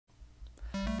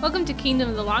Welcome to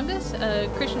Kingdom of the Logos,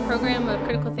 a Christian program of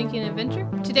critical thinking and adventure.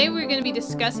 Today we're going to be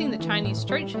discussing the Chinese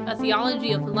church, a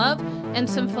theology of love, and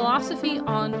some philosophy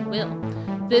on will.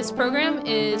 This program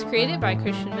is created by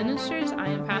Christian ministers. I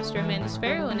am Pastor Amanda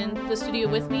Sparrow, and in the studio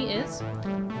with me is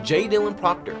J. Dylan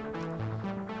Proctor.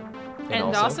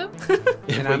 And also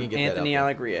and I'm Anthony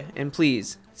Allegria. And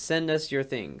please, send us your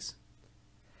things.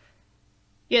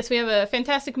 Yes, we have a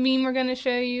fantastic meme we're going to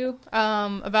show you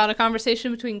about a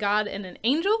conversation between God and an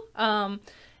angel.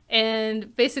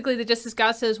 And basically, the Justice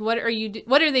God says, what are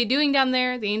they doing down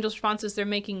there? The angel's response is they're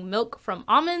making milk from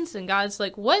almonds. And God's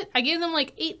like, what? I gave them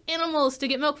like 8 animals to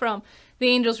get milk from.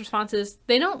 The angel's response is,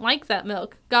 they don't like that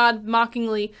milk. God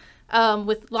mockingly,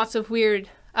 with lots of weird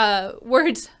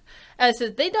words,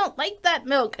 says, they don't like that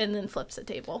milk, and then flips the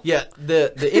table. Yeah,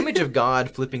 the image of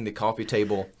God flipping the coffee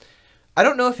table, I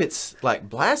don't know if it's like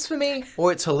blasphemy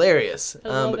or it's hilarious.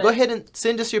 But go ahead and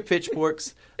send us your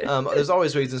pitchforks. There's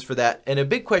always reasons for that. And a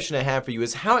big question I have for you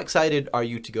is, how excited are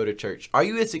you to go to church? Are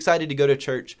you as excited to go to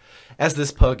church as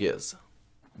this pug is?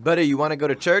 Buddy, you want to go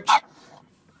to church?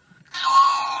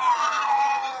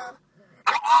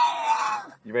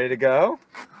 You ready to go?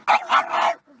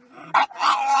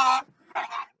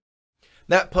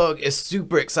 That pug is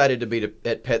super excited to be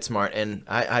at PetSmart, and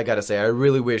I gotta say, I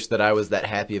really wish that I was that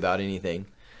happy about anything.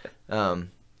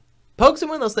 Pugs are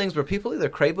one of those things where people either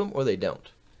crave them or they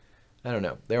don't. I don't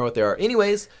know. They're what they are.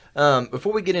 Anyways,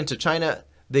 before we get into China,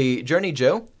 the Journey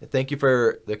Joe, thank you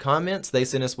for the comments. They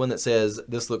sent us one that says,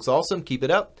 "This looks awesome, keep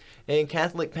it up." And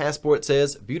Catholic Passport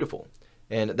says, "Beautiful."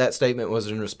 And that statement was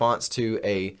in response to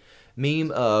a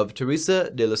meme of Teresa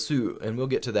de Lisieux, and we'll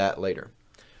get to that later.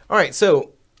 All right,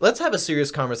 so let's have a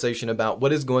serious conversation about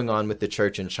what is going on with the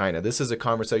church in China. This is a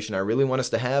conversation I really want us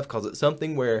to have because it's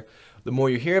something where the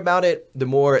more you hear about it, the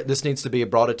more this needs to be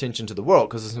brought attention to the world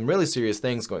because there's some really serious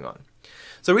things going on.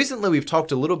 So recently we've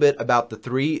talked a little bit about the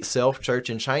Three Self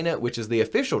Church in China, which is the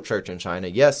official church in China.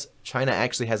 Yes, China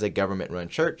actually has a government-run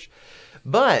church.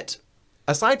 But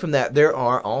aside from that, there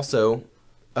are also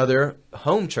other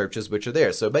home churches which are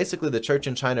there. So basically the church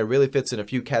in China really fits in a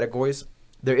few categories.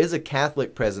 There is a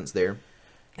Catholic presence there.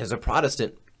 There's a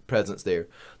Protestant presence there.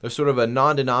 There's sort of a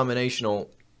non-denominational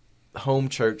home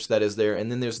church that is there. And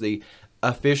then there's the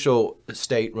official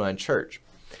state-run church.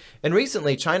 And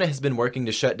recently, China has been working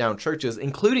to shut down churches,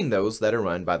 including those that are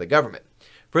run by the government.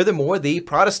 Furthermore, the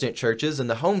Protestant churches and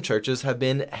the home churches have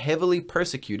been heavily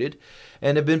persecuted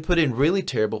and have been put in really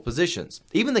terrible positions.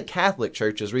 Even the Catholic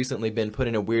Church has recently been put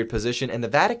in a weird position, and the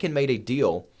Vatican made a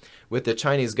deal with the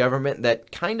Chinese government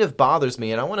that kind of bothers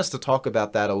me, and I want us to talk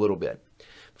about that a little bit.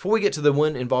 Before we get to the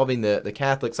one involving the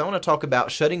Catholics, I want to talk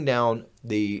about shutting down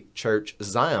the church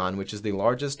Zion, which is the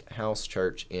largest house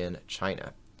church in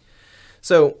China.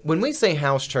 So when we say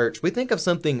house church, we think of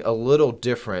something a little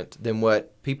different than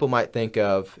what people might think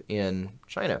of in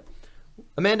China.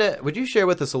 Amanda, would you share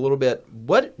with us a little bit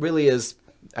what really is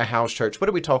a house church? What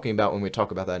are we talking about when we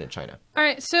talk about that in China? All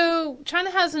right, so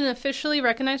China has an officially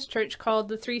recognized church called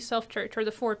the Three Self Church, or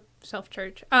the Four Self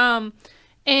Church.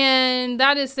 And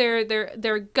that is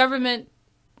their government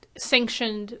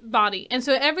sanctioned body. And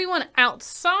so everyone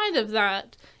outside of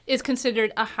that is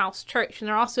considered a house church. And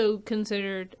they're also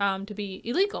considered to be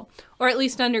illegal, or at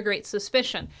least under great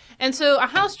suspicion. And so a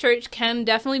house church can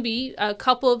definitely be a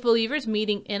couple of believers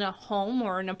meeting in a home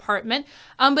or an apartment.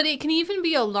 But it can even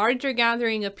be a larger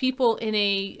gathering of people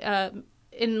in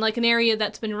like an area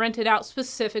that's been rented out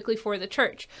specifically for the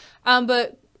church.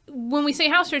 But when we say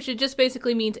house church, it just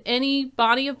basically means any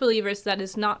body of believers that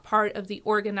is not part of the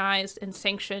organized and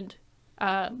sanctioned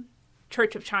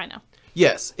Church of China.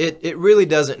 Yes, it really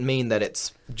doesn't mean that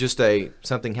it's just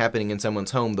something happening in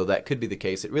someone's home, though that could be the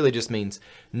case. It really just means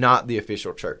not the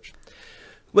official church.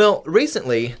 Well,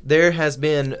 recently there has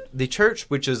been the church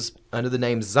which is under the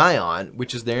name Zion,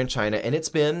 which is there in China, and it's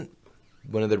been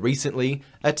one of the recently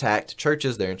attacked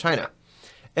churches there in China.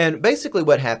 And basically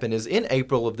what happened is in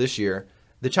April of this year,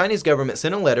 the Chinese government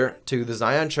sent a letter to the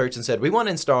Zion Church and said, we want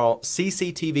to install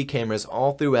CCTV cameras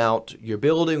all throughout your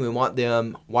building. We want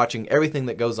them watching everything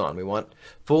that goes on. We want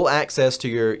full access to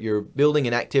your building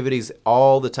and activities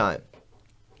all the time.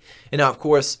 And now, of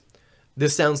course,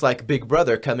 this sounds like Big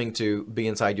Brother coming to be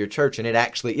inside your church, and it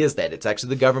actually is that. It's actually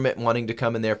the government wanting to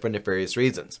come in there for nefarious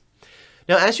reasons.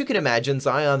 Now, as you can imagine,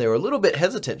 Zion, they were a little bit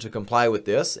hesitant to comply with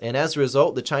this, and as a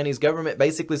result, the Chinese government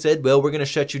basically said, well, we're going to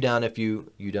shut you down if you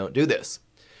don't do this.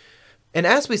 And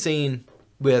as we've seen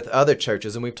with other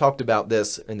churches, and we've talked about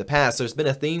this in the past, there's been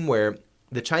a theme where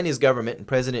the Chinese government and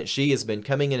President Xi has been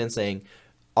coming in and saying,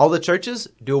 all the churches,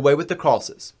 do away with the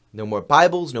crosses. No more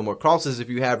Bibles, no more crosses. If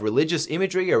you have religious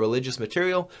imagery or religious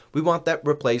material, we want that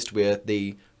replaced with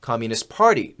the Communist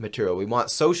Party material. We want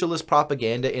socialist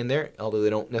propaganda in there, although they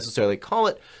don't necessarily call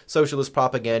it socialist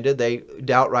propaganda. They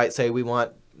outright say we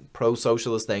want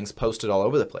pro-socialist things posted all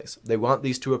over the place. They want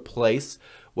these to replace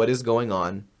what is going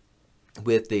on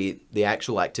with the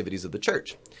actual activities of the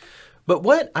church. But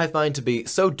what I find to be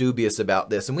so dubious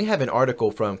about this, and we have an article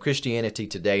from Christianity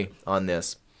Today on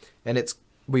this, and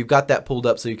we've got that pulled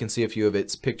up so you can see a few of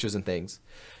its pictures and things.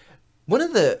 One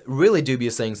of the really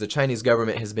dubious things the Chinese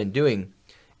government has been doing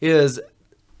is,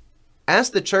 as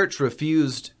the church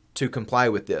refused to comply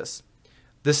with this,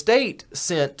 the state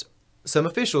sent some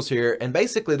officials here, and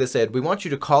basically they said, we want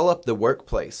you to call up the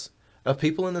workplace of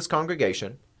people in this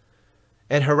congregation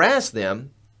and harass them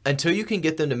until you can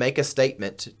get them to make a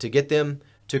statement to get them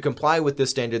to comply with this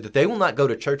standard that they will not go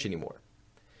to church anymore.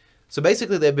 So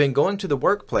basically they've been going to the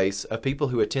workplace of people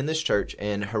who attend this church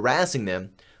and harassing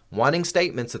them, wanting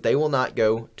statements that they will not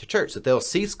go to church, that they'll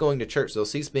cease going to church, they'll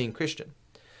cease being Christian.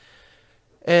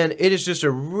 And it is just a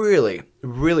really,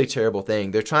 really terrible thing.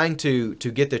 They're trying to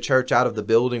get the church out of the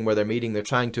building where they're meeting. They're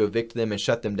trying to evict them and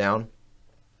shut them down.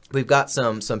 We've got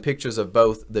some pictures of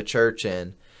both the church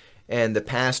and the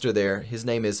pastor there. His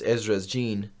name is Ezra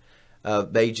Jean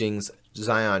of Beijing's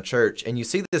Zion Church. And you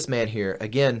see this man here.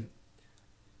 Again,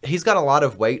 he's got a lot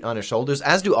of weight on his shoulders,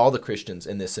 as do all the Christians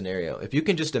in this scenario. If you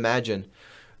can just imagine,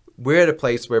 we're at a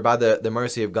place where by the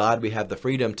mercy of God, we have the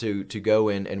freedom to go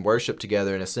in and worship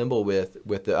together and assemble with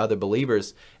the other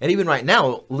believers. And even right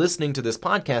now, listening to this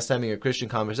podcast, having a Christian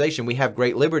conversation, we have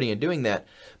great liberty in doing that.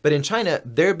 But in China,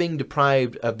 they're being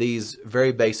deprived of these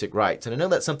very basic rights. And I know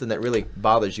that's something that really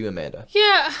bothers you, Amanda.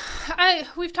 Yeah,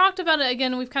 we've talked about it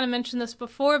again. We've kind of mentioned this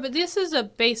before, but this is a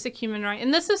basic human right.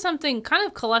 And this is something kind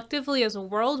of collectively as a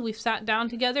world, we've sat down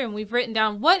together and we've written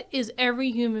down what is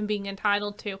every human being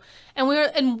entitled to.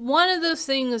 And one of those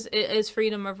things is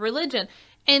freedom of religion.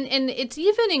 And it's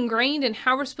even ingrained in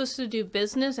how we're supposed to do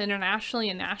business internationally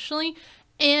and nationally.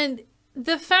 And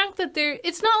the fact that this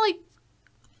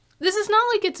is not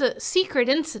like it's a secret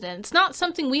incident. It's not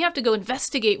something we have to go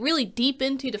investigate really deep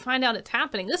into to find out it's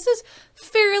happening. This is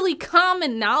fairly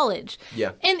common knowledge.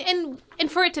 Yeah. And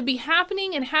for it to be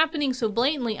happening and happening so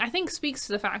blatantly, I think speaks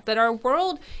to the fact that our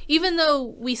world, even though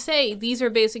we say these are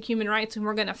basic human rights and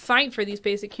we're going to fight for these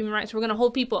basic human rights, we're going to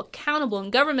hold people accountable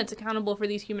and governments accountable for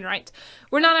these human rights,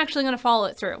 we're not actually going to follow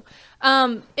it through.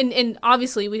 And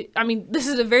obviously, this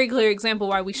is a very clear example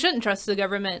why we shouldn't trust the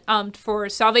government for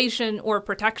salvation or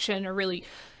protection or really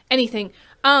anything.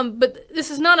 But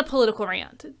this is not a political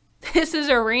rant. This is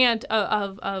a rant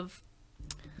of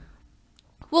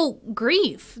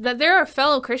grief that there are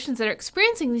fellow Christians that are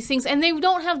experiencing these things and they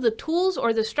don't have the tools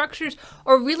or the structures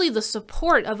or really the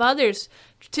support of others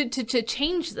to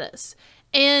change this.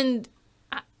 And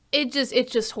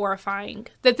it's just horrifying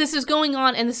that this is going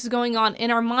on, and this is going on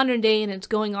in our modern day, and it's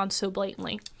going on so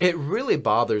blatantly. It really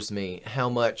bothers me how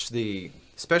much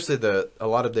especially a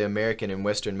lot of the American and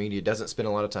Western media doesn't spend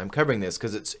a lot of time covering this,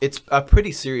 because it's a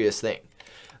pretty serious thing.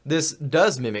 This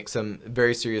does mimic some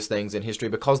very serious things in history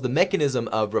because the mechanism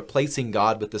of replacing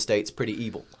God with the state's pretty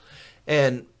evil.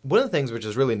 And one of the things which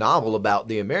is really novel about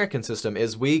the American system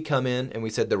is we come in and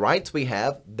we said the rights we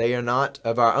have, they are not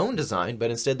of our own design, but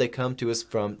instead they come to us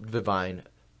from divine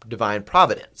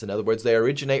providence. In other words, they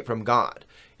originate from God.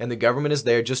 And the government is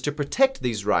there just to protect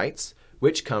these rights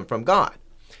which come from God.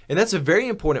 And that's a very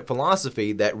important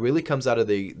philosophy that really comes out of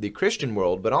the Christian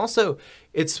world, but also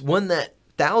it's one that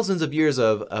thousands of years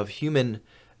of human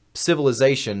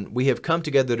civilization, we have come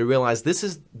together to realize this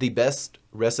is the best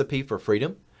recipe for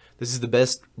freedom. This is the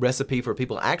best recipe for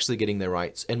people actually getting their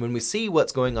rights. And when we see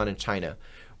what's going on in China,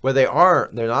 where they're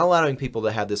not allowing people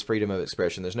to have this freedom of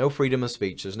expression, there's no freedom of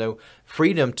speech, there's no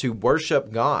freedom to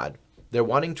worship God. They're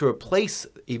wanting to replace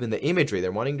even the imagery.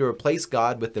 They're wanting to replace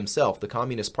God with themselves, the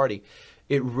Communist Party.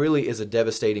 It really is a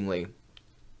devastatingly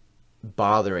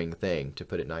bothering thing, to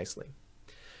put it nicely.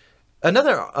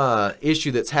 Another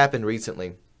issue that's happened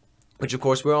recently, which of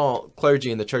course we're all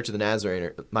clergy in the Church of the Nazarene,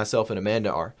 or myself and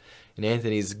Amanda are, and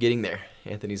Anthony's getting there.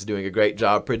 Anthony's doing a great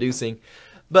job producing.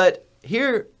 But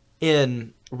here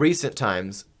in recent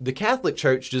times, the Catholic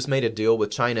Church just made a deal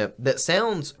with China that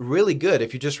sounds really good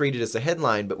if you just read it as a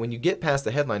headline, but when you get past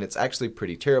the headline, it's actually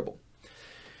pretty terrible.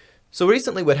 So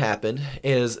recently what happened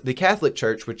is the Catholic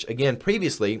Church, which again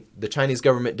previously the Chinese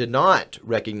government did not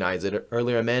recognize it.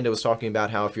 Earlier Amanda was talking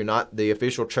about how if you're not the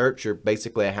official church, you're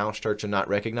basically a house church and not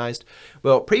recognized.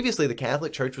 Well, previously the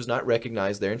Catholic Church was not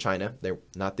recognized there in China. They're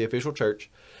not the official church.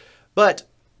 But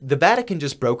the Vatican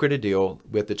just brokered a deal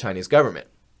with the Chinese government.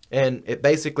 And it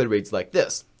basically reads like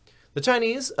this. The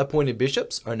Chinese appointed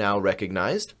bishops are now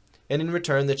recognized, and in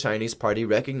return the Chinese party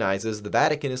recognizes the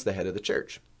Vatican as the head of the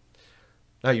church.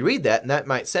 Now you read that, and that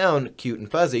might sound cute and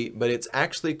fuzzy, but it's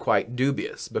actually quite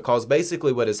dubious, because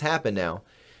basically what has happened now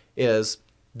is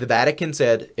the Vatican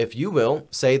said, if you will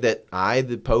say that I,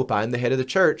 the Pope, I'm the head of the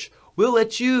church, we'll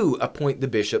let you appoint the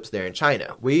bishops there in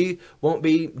China. We won't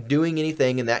be doing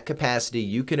anything in that capacity.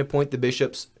 You can appoint the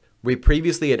bishops. We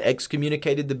previously had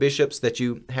excommunicated the bishops that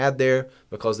you had there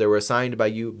because they were assigned by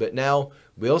you, but now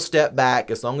we'll step back.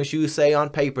 As long as you say on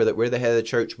paper that we're the head of the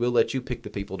church, we'll let you pick the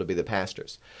people to be the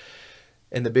pastors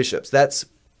and the bishops. That's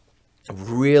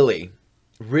really,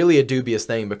 really a dubious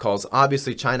thing, because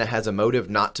obviously China has a motive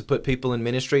not to put people in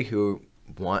ministry who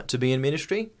want to be in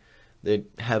ministry. They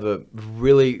have a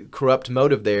really corrupt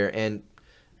motive there, and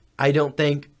I don't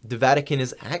think the Vatican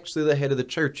is actually the head of the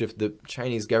church if the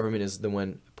Chinese government is the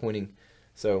one appointing.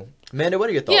 So, Amanda, what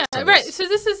are your thoughts on right. this? So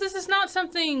this is not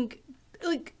something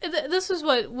like this is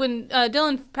what when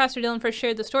Pastor Dylan first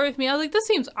shared the story with me, I was like, this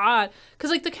seems odd,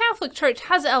 because like the Catholic Church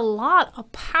has a lot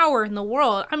of power in the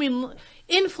world. I mean,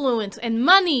 influence and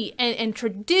money and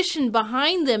tradition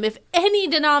behind them. If any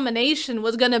denomination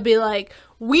was going to be like,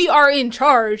 we are in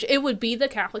charge, it would be the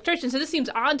Catholic Church. And so this seems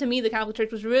odd to me. The Catholic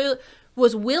Church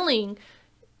was willing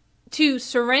to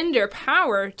surrender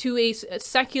power to a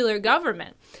secular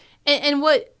government. And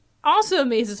what also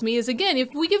amazes me is, again,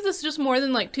 if we give this just more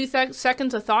than like 2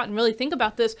 seconds of thought and really think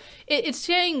about this, it's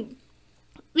saying,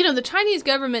 you know, the Chinese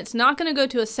government's not going to go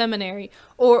to a seminary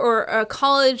or a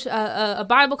college, a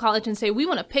Bible college, and say, we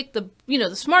want to pick the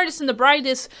smartest and the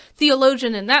brightest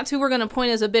theologian, and that's who we're going to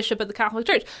appoint as a bishop of the Catholic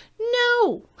Church.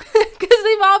 No, because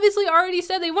they've obviously already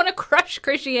said they want to crush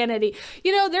Christianity.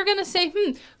 You know, they're going to say,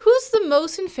 who's the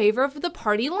most in favor of the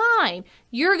party line?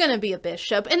 You're going to be a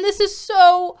bishop. And this is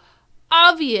so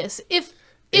obvious. If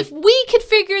we could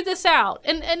figure this out,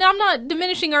 and I'm not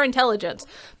diminishing our intelligence,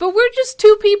 but we're just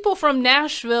two people from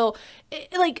Nashville,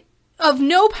 like, of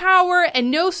no power and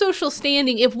no social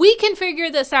standing. If we can figure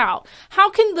this out, how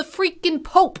can the freaking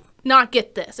Pope not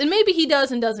get this? And maybe he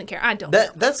does and doesn't care. I don't know.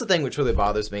 That's the thing which really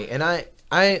bothers me. And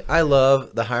I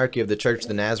love the hierarchy of the Church of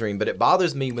the Nazarene, but it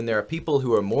bothers me when there are people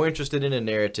who are more interested in a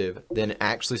narrative than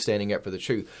actually standing up for the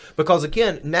truth. Because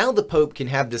again, now the Pope can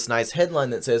have this nice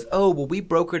headline that says, oh, well, we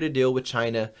brokered a deal with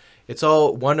China. It's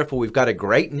all wonderful. We've got a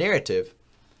great narrative.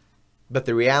 But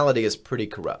the reality is pretty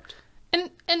corrupt.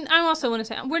 And I also want to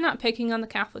say, we're not picking on the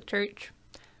Catholic Church.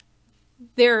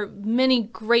 There are many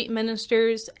great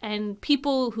ministers and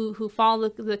people who follow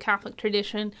the Catholic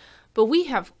tradition, but we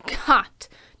have got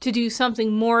to do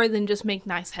something more than just make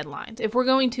nice headlines if we're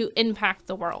going to impact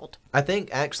the world. I think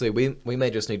actually we may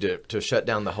just need to shut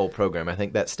down the whole program. I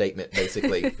think that statement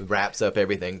basically wraps up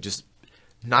everything. Just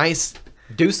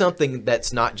do something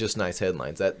that's not just nice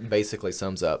headlines. That basically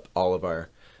sums up all of our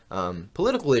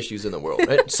political issues in the world.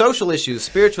 Social issues,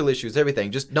 spiritual issues,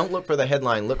 everything. Just don't look for the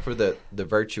headline. Look for the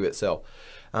virtue itself.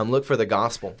 Look for the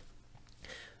gospel.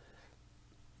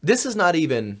 This is not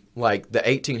even like the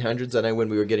 1800s. I know when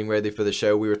we were getting ready for the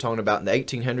show, we were talking about in the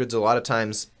 1800s, a lot of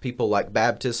times people like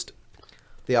Baptist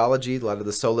theology, a lot of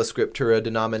the sola scriptura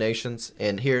denominations,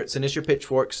 and here, send us your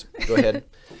pitchforks. Go ahead.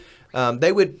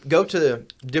 They would go to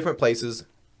different places,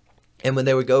 and when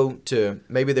they would go to,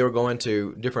 maybe they were going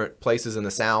to different places in the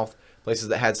South, places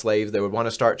that had slaves, they would want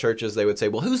to start churches. They would say,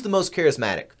 well, who's the most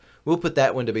charismatic? We'll put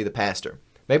that one to be the pastor.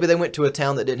 Maybe they went to a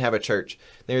town that didn't have a church.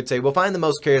 They would say, well, find the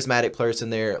most charismatic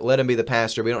person there. Let him be the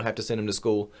pastor. We don't have to send him to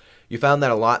school. You found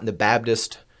that a lot in the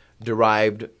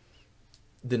Baptist-derived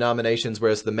denominations,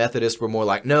 whereas the Methodists were more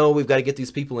like, no, we've got to get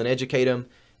these people and educate them.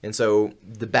 And so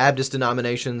the Baptist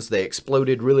denominations, they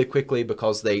exploded really quickly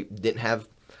because they didn't have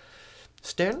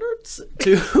standards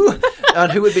on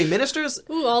who would be ministers.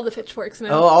 Ooh, all the pitchforks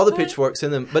now. Oh, all the pitchforks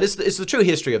in them. But it's the true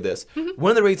history of this. Mm-hmm. One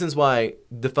of the reasons why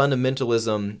the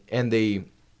fundamentalism and the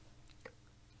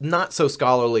not so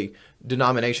scholarly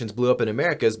denominations blew up in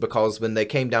America is because when they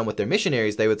came down with their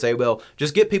missionaries, they would say, well,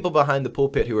 just get people behind the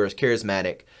pulpit who are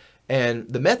charismatic. And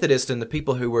the Methodists and the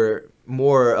people who were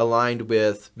more aligned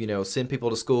with, send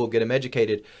people to school, get them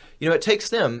educated, it takes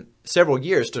them several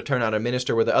years to turn out a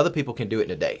minister where the other people can do it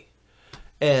in a day.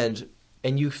 And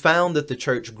you found that the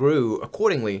church grew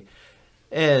accordingly.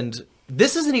 And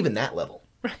this isn't even that level.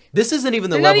 Right. This isn't even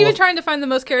the level. They're not even trying to find the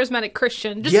most charismatic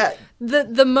Christian. Just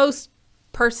the most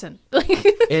person.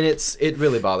 And it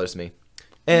really bothers me.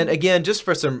 And again, just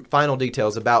for some final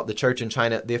details about the church in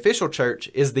China, the official church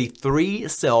is the Three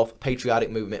Self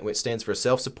Patriotic Movement, which stands for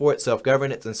self-support,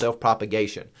 self-governance, and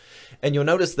self-propagation. And you'll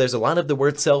notice there's a lot of the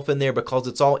word self in there because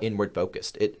it's all inward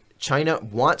focused. China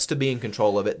wants to be in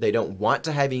control of it. They don't want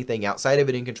to have anything outside of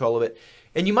it in control of it.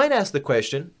 And you might ask the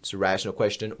question, it's a rational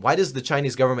question, why does the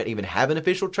Chinese government even have an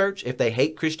official church if they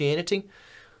hate Christianity?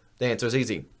 The answer is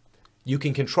easy. you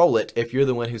can control it if you're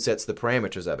the one who sets the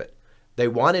parameters of it. They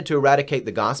wanted to eradicate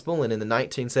the gospel, and in the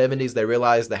 1970s, they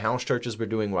realized the house churches were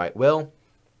doing right well.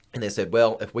 And they said,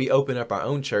 well, if we open up our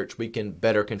own church, we can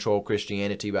better control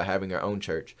Christianity by having our own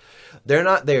church. They're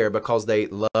not there because they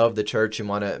love the church and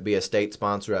want to be a state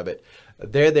sponsor of it.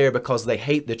 They're there because they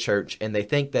hate the church, and they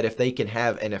think that if they can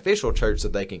have an official church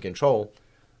that they can control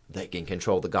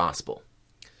the gospel.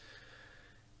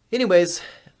 Anyways,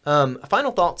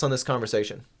 final thoughts on this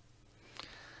conversation.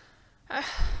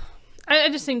 I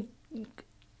just think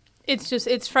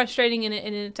it's frustrating and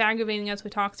it's aggravating as we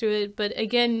talk through it. But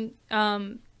again,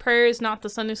 prayer is not the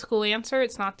Sunday school answer.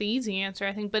 It's not the easy answer,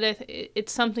 I think. But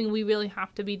it's something we really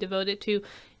have to be devoted to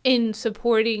in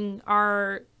supporting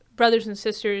our brothers and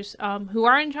sisters who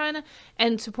are in China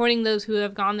and supporting those who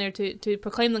have gone there to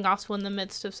proclaim the gospel in the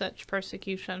midst of such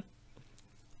persecution.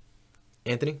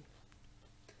 Anthony?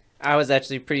 I was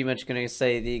actually pretty much going to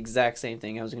say the exact same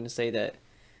thing. I was going to say that,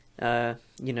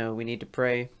 we need to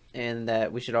pray, and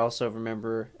that we should also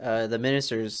remember the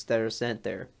ministers that are sent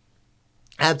there.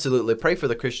 Absolutely. Pray for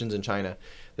the Christians in China,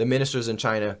 the ministers in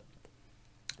China.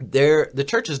 The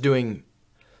church is doing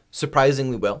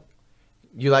surprisingly well.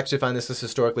 You'll actually find this is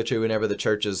historically true. Whenever the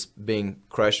church is being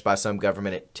crushed by some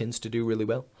government, it tends to do really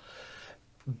well.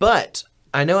 But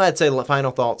I know I'd say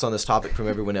final thoughts on this topic from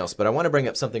everyone else, but I want to bring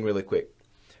up something really quick.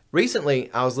 Recently,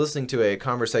 I was listening to a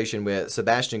conversation with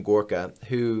Sebastian Gorka,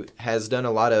 who has done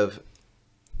a lot of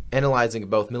analyzing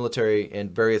both military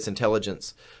and various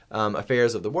intelligence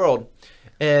affairs of the world.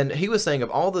 And he was saying of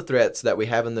all the threats that we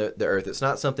have in the earth, it's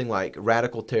not something like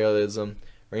radical terrorism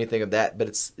or anything of that, but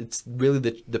it's really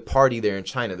the party there in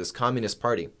China, this Communist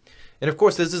Party. And of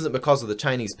course, this isn't because of the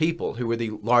Chinese people, who were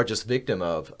the largest victim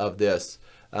of this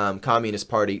Communist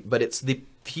Party, but it's the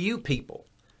few people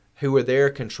who are there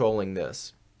controlling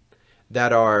this,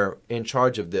 that are in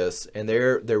charge of this, and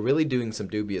they're really doing some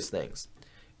dubious things.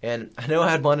 And I know I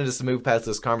had wanted us to move past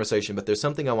this conversation, but there's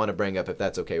something I want to bring up if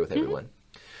that's okay with everyone.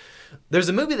 There's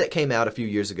a movie that came out a few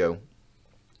years ago,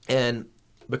 and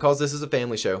because this is a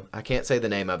family show, I can't say the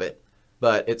name of it,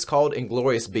 but it's called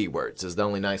Inglourious B-Words, is the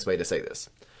only nice way to say this.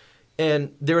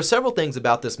 And there are several things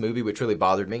about this movie which really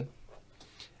bothered me.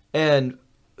 And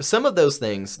some of those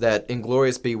things that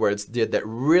Inglourious B-Words did that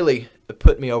really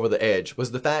put me over the edge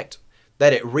was the fact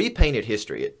that it repainted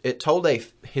history. It told a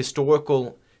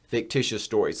historical, fictitious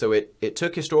story. So it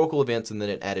took historical events and then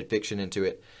it added fiction into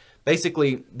it.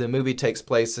 Basically, the movie takes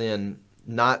place in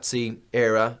Nazi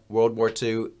era, World War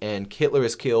II, and Hitler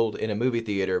is killed in a movie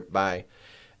theater by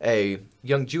a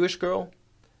young Jewish girl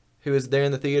who is there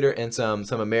in the theater, and some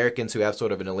Americans who have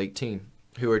sort of an elite team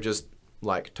who are just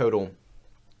like total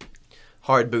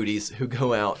hard booties who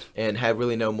go out and have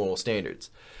really no moral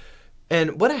standards.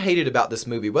 And what I hated about this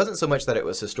movie wasn't so much that it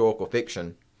was historical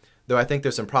fiction, though I think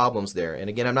there's some problems there. And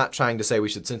again, I'm not trying to say we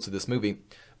should censor this movie,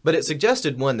 but it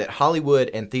suggested, one, that Hollywood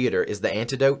and theater is the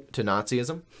antidote to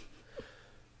Nazism,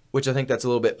 which I think that's a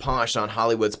little bit posh on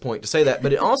Hollywood's point to say that.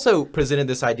 But it also presented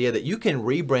this idea that you can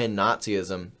rebrand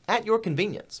Nazism at your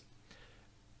convenience.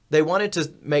 They wanted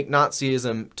to make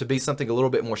Nazism to be something a little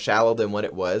bit more shallow than what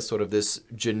it was, sort of this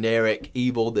generic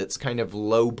evil that's kind of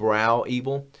lowbrow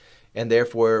evil. And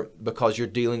therefore, because you're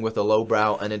dealing with a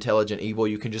lowbrow, unintelligent evil,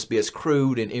 you can just be as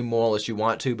crude and immoral as you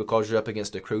want to because you're up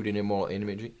against a crude and immoral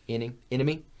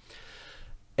enemy.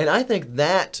 And I think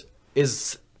that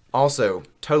is also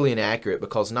totally inaccurate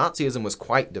because Nazism was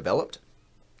quite developed.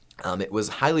 It was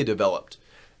highly developed.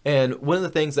 And one of the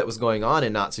things that was going on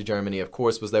in Nazi Germany, of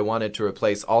course, was they wanted to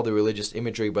replace all the religious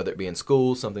imagery, whether it be in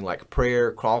schools, something like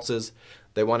prayer, crosses.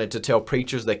 They wanted to tell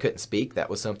preachers they couldn't speak. That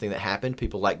was something that happened.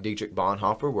 People like Dietrich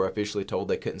Bonhoeffer were officially told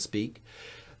they couldn't speak.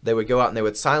 They would go out and they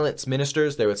would silence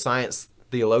ministers. They would silence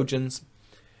theologians.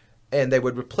 And they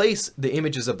would replace the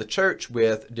images of the church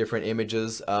with different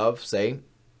images of, say,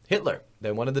 Hitler.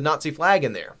 They wanted the Nazi flag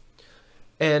in there.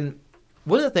 And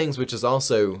one of the things which is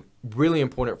also really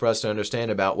important for us to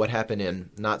understand about what happened in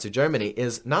Nazi Germany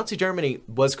is Nazi Germany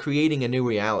was creating a new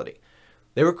reality.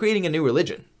 They were creating a new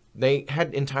religion. They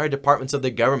had entire departments of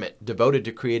the government devoted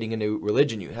to creating a new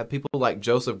religion. You have people like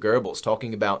Joseph Goebbels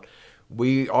talking about,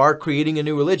 we are creating a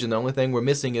new religion. The only thing we're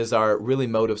missing is our really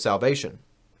mode of salvation.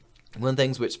 One of the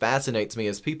things which fascinates me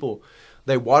is people,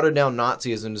 they water down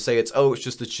Nazism to say it's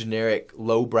just a generic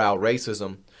lowbrow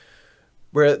racism,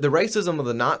 where the racism of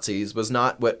the Nazis was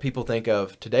not what people think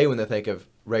of today when they think of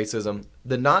racism.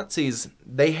 The Nazis,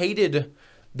 they hated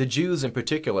the Jews in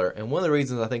particular, and one of the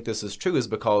reasons I think this is true is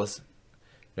because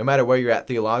no matter where you're at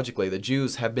theologically, the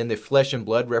Jews have been the flesh and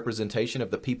blood representation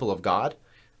of the people of God,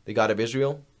 the God of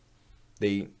Israel,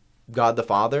 the God the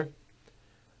Father.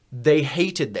 They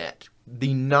hated that.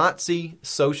 the Nazi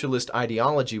socialist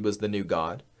ideology was the new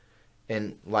God.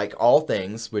 And like all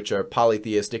things which are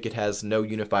polytheistic, it has no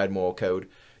unified moral code.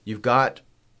 You've got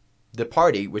the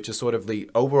party, which is sort of the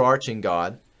overarching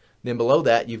God. Then below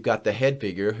that, you've got the head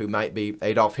figure, who might be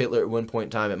Adolf Hitler at one point in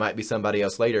time. It might be somebody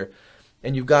else later.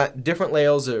 And you've got different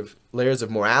layers of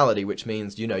morality, which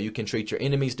means, you know, you can treat your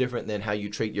enemies different than how you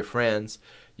treat your friends.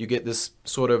 You get this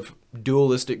sort of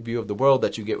dualistic view of the world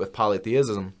that you get with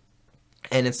polytheism.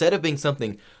 And instead of being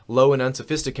something low and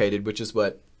unsophisticated, which is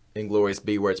what Inglorious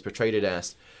B where it's portrayed it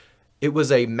as, it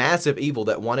was a massive evil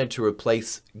that wanted to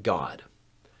replace God.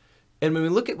 And when we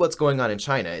look at what's going on in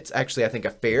China, it's actually, I think,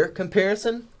 a fair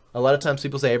comparison. A lot of times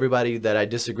people say everybody that I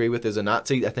disagree with is a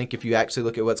Nazi. I think if you actually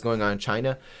look at what's going on in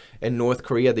China and North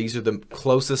Korea, these are the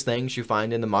closest things you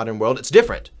find in the modern world. It's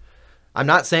different. I'm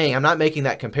not making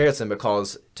that comparison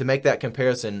because to make that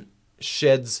comparison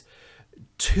sheds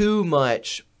too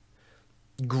much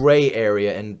gray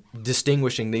area in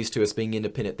distinguishing these two as being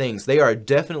independent things. They are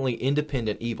definitely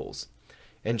independent evils.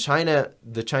 In China,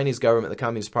 the Chinese government, the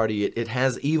Communist Party, it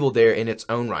has evil there in its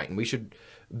own right, and we should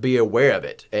be aware of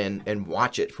it and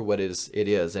watch it for what it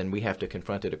is, and we have to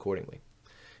confront it accordingly.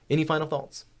 Any final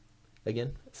thoughts?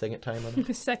 Again, second time on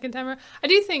that? Second timer. I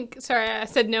do think, sorry, I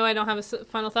said no, I don't have a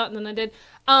final thought, and then I did.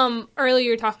 Earlier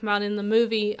you were talking about in the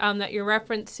movie that you're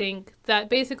referencing that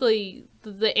basically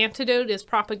the antidote is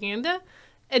propaganda,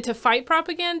 and to fight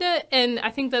propaganda, and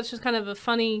I think that's just kind of a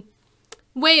funny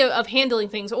way of handling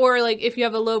things. Or like if you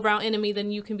have a lowbrow enemy,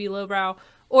 then you can be lowbrow.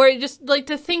 Or just like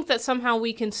to think that somehow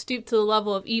we can stoop to the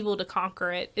level of evil to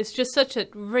conquer it. It's just such a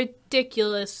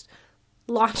ridiculous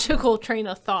logical train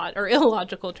of thought or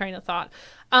illogical train of thought.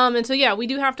 And so, yeah, we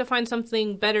do have to find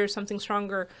something better, something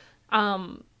stronger,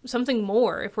 something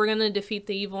more if we're going to defeat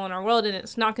the evil in our world. And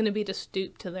it's not going to be to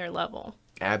stoop to their level.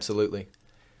 Absolutely.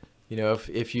 You know,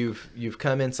 if you've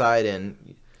come inside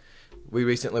and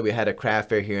we had a craft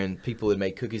fair here and people would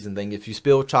make cookies and things. If you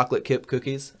spill chocolate chip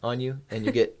cookies on you and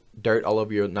you get dirt all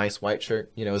over your nice white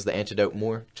shirt, you know, is the antidote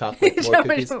more chocolate, more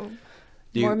cookies?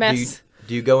 More mess.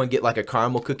 Do you go and get like a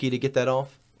caramel cookie to get that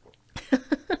off?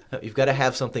 You've got to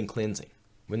have something cleansing.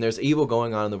 When there's evil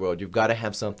going on in the world, you've got to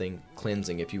have something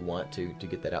cleansing if you want to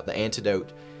get that out. The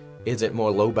antidote isn't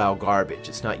more lowbrow garbage.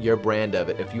 It's not your brand of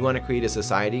it. If you want to create a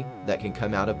society that can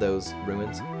come out of those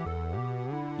ruins,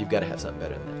 you've got to have something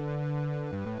better than that.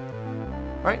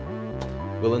 All right,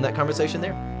 we'll end that conversation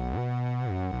there.